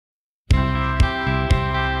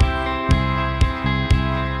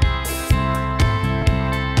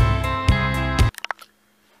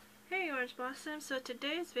Blossom. So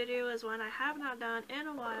today's video is one I have not done in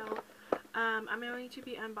a while. I'm going to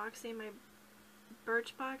be unboxing my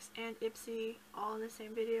Birchbox and Ipsy all in the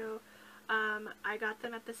same video. I got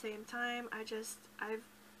them at the same time. I've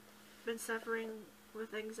been suffering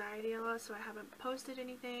with anxiety a lot, so I haven't posted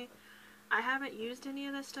anything. I haven't used any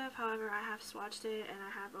of this stuff, however I have swatched it and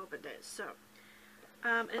I have opened it. So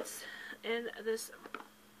it's in this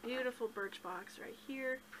beautiful Birchbox right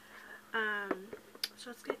here. So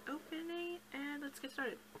let's get opening and let's get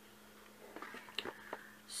started.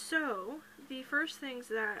 So the first things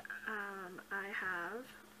that I have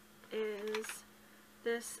is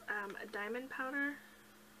this diamond powder.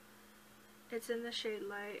 It's in the shade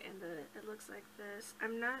light and it looks like this.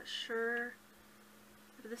 I'm not sure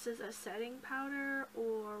if this is a setting powder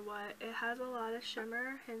or what. It has a lot of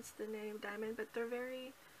shimmer, hence the name diamond, but they're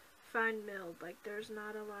very fine milled. Like there's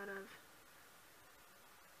not a lot of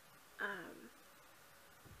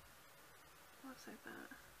looks like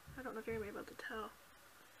that. I don't know if you're gonna be able to tell.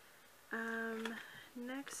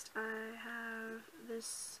 Next I have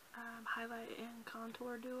this highlight and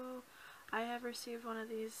contour duo. I have received one of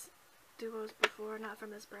these duos before, not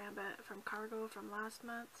from this brand but from Cargo from last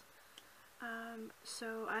month.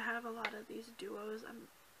 So I have a lot of these duos.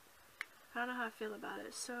 I don't know how I feel about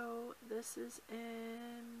it. So this is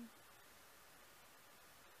in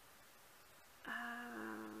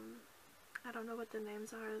I don't know what the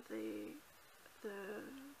names are, the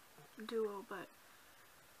duo, but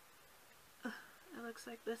it looks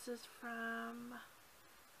like this is from,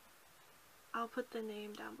 I'll put the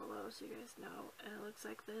name down below so you guys know, and it looks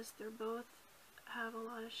like this. They're both have a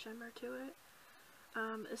lot of shimmer to it.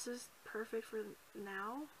 This is perfect for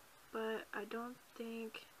now, but I don't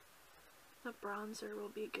think the bronzer will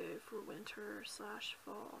be good for winter slash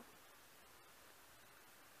fall.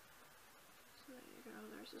 So there you go,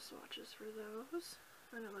 there's the swatches for those.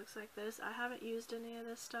 And it looks like this. I haven't used any of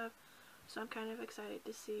this stuff, so I'm kind of excited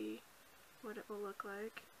to see what it will look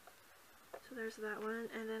like. So there's that one,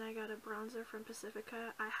 and then I got a bronzer from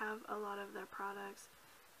Pacifica. I have a lot of their products.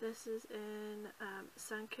 This is in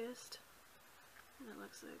Sunkissed, and it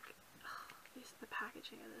looks like the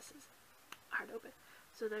packaging of this is hard to open.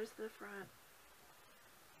 So there's the front,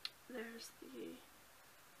 there's the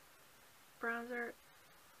bronzer.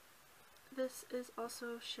 This is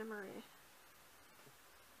also shimmery.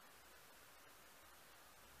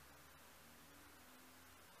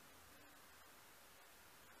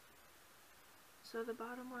 So the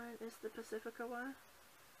bottom one is the Pacifica one,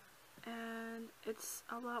 and it's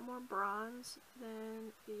a lot more bronze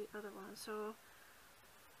than the other one, so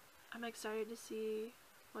I'm excited to see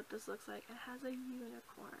what this looks like. It has a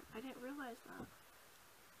unicorn. I didn't realize that,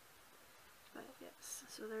 but yes,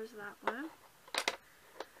 so there's that one.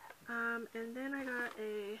 And then I got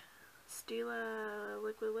a Stila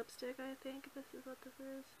liquid lipstick. I think this is what this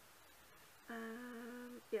is.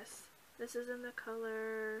 Yes, this is in the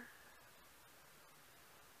color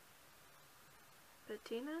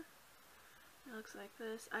Patina. It looks like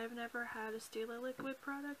this. I've never had a Stila liquid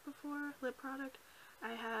product before. Lip product.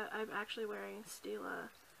 I'm actually wearing Stila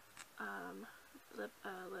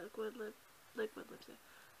liquid lipstick,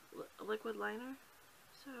 liquid liner.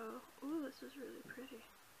 So, ooh, this is really pretty.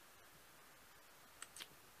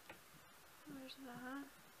 There's that.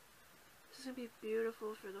 This is gonna be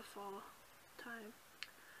beautiful for the fall time.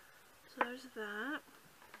 So there's that.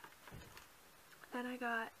 Then I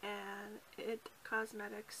got an It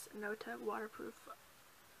Cosmetics No Tug waterproof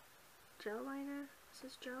gel liner. Is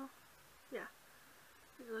this gel? Yeah.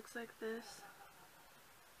 It looks like this.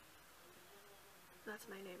 That's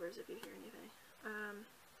my neighbors if you hear anything.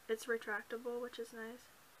 It's retractable, which is nice.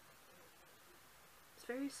 It's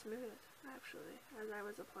very smooth, actually, as I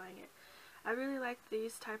was applying it. I really like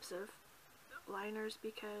these types of liners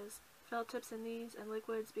because felt tips in these and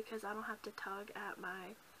liquids, because I don't have to tug at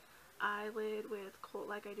my eyelid with coal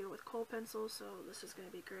like I do with kohl pencils. So this is going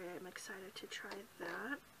to be great. I'm excited to try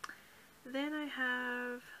that. Then I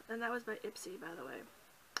have, and that was by Ipsy, by the way,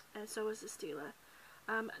 and so was the Stila.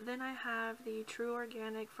 Then I have the True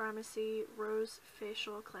Organic Pharmacy Rose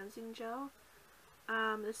Facial Cleansing Gel.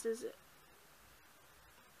 This is, it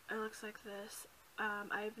looks like this.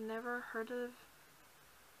 I've never heard of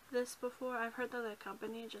this before. I've heard of the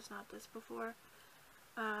company, just not this before.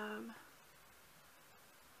 That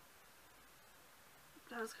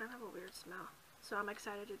was kind of a weird smell, so I'm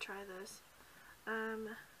excited to try this. I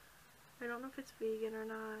don't know if it's vegan or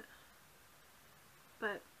not,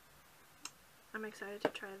 but I'm excited to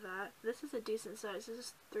try that. This is a decent size. This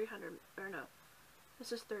is 300, or no,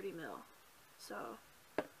 this is 30 ml, so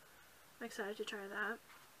I'm excited to try that.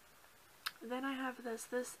 Then I have this.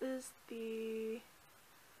 This is the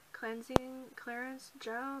cleansing clearance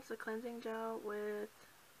gel. It's a cleansing gel with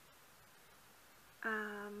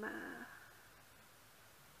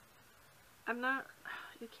I'm not,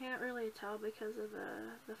 you can't really tell because of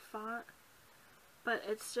the font, but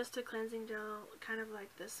it's just a cleansing gel kind of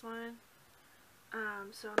like this one.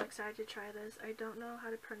 So I'm excited to try this. I don't know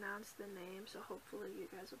how to pronounce the name, so hopefully you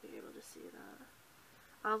guys will be able to see that.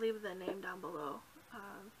 I'll leave the name down below.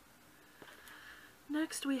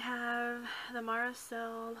 Next we have the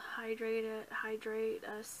Maracel Hydrate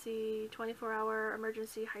C 24-hour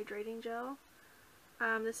emergency hydrating gel.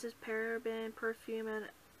 This is paraben, perfume, and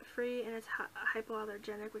free, and it's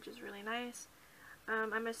hypoallergenic, which is really nice.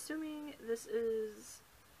 I'm assuming this is,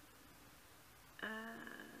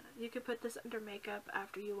 you could put this under makeup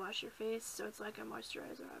after you wash your face, so it's like a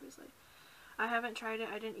moisturizer, obviously. I haven't tried it,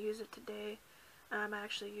 I didn't use it today. I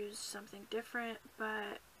actually used something different,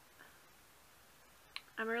 but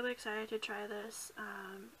I'm really excited to try this,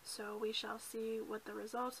 so we shall see what the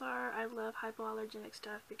results are. I love hypoallergenic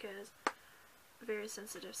stuff because very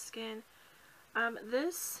sensitive skin.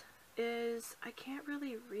 This is, I can't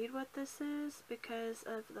really read what this is because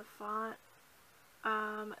of the font.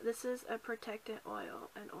 This is a protectant oil,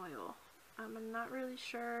 I'm not really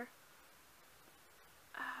sure.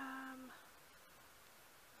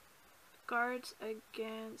 Guards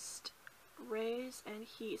against rays and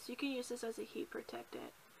heat, so you can use this as a heat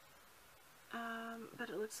protectant. But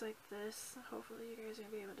it looks like this. Hopefully you guys are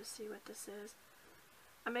going to be able to see what this is.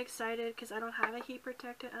 I'm excited because I don't have a heat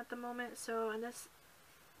protectant at the moment, so, and this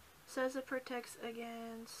says it protects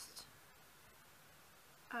against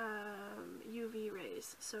UV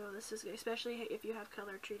rays, so this is good, especially if you have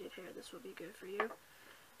color treated hair. This will be good for you.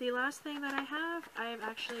 The last thing that I have, I've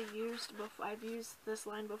actually used before. I've used this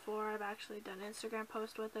line before. I've actually done an Instagram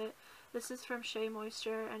post with it. This is from Shea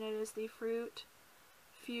Moisture, and it is the Fruit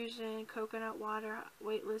Fusion Coconut Water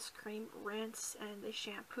Weightless Cream Rinse and the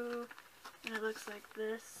shampoo, and it looks like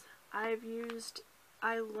this. I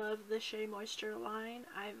love the Shea Moisture line.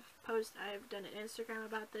 I've done an Instagram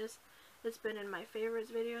about this. It's been in my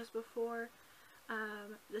favorites videos before.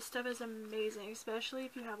 This stuff is amazing, especially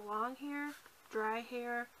if you have long hair, dry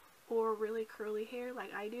hair, or really curly hair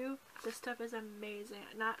like I do. This stuff is amazing.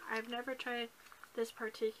 I've never tried this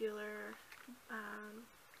particular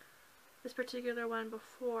one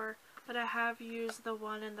before, but I have used the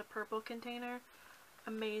one in the purple container.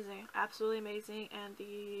 Amazing, absolutely amazing. And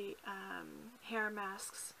the hair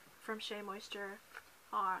masks from Shea Moisture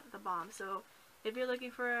are the bomb. So if you're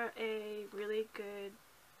looking for a really good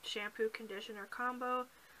shampoo conditioner combo,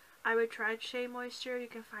 I would try Shea Moisture. You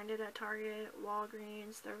can find it at Target,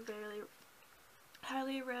 Walgreens. They're very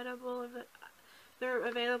highly readable. They're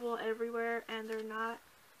available everywhere, and they're not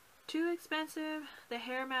too expensive. The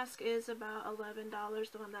hair mask is about $11,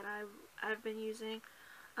 the one that I've been using.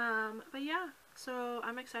 But yeah, so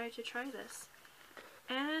I'm excited to try this.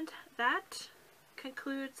 And that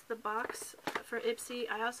concludes the box for Ipsy.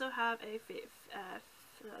 I also have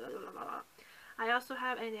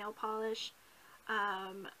a nail polish,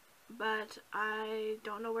 but I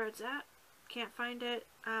don't know where it's at. Can't find it.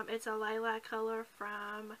 It's a lilac color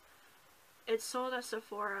it's sold at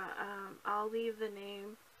Sephora. I'll leave the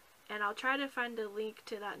name, and I'll try to find a link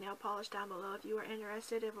to that nail polish down below if you are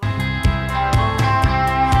interested.